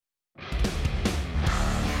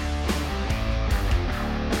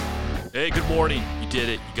Hey, good morning. You did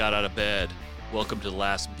it. You got out of bed. Welcome to the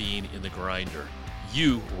last bean in the grinder.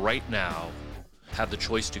 You, right now, have the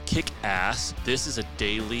choice to kick ass. This is a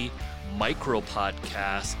daily micro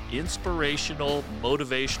podcast, inspirational,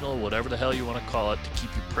 motivational, whatever the hell you want to call it, to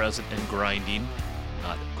keep you present and grinding,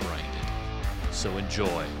 not grinded. So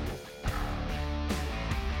enjoy.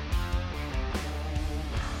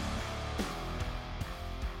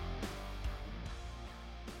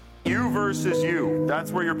 You versus you.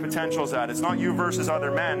 That's where your potential's at. It's not you versus other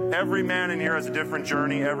men. Every man in here has a different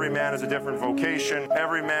journey. Every man has a different vocation.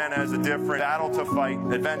 Every man has a different battle to fight,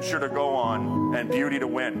 adventure to go on, and beauty to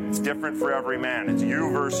win. It's different for every man. It's you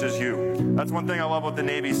versus you. That's one thing I love about the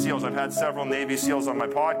Navy SEALs. I've had several Navy SEALs on my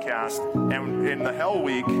podcast, and in the Hell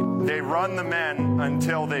Week, they run the men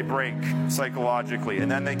until they break psychologically, and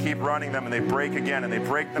then they keep running them, and they break again, and they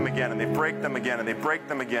break them again, and they break them again, and they break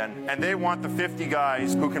them again, and they want the 50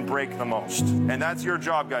 guys who can break the most. And that's your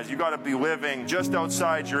job, guys. You got to be living just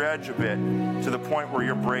outside your edge a bit to the point where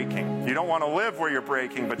you're breaking. You don't want to live where you're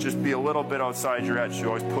breaking, but just be a little bit outside your edge. You're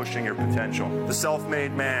always pushing your potential. The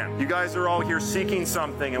self-made man. You guys are all here seeking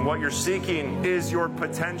something, and what you're seeking is your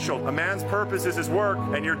potential. A man's purpose is his work,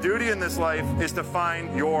 and your duty in this life is to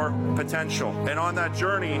find your potential. And on that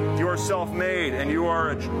journey, you are self-made, and you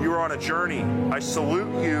are on a journey. I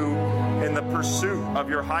salute you in the pursuit of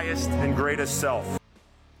your highest and greatest self.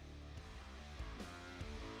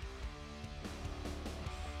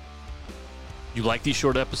 You like these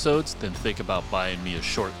short episodes? Then think about buying me a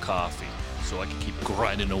short coffee so I can keep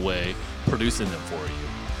grinding away, producing them for you.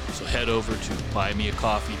 So head over to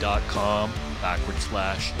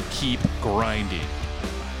buymeacoffee.com/keep grinding.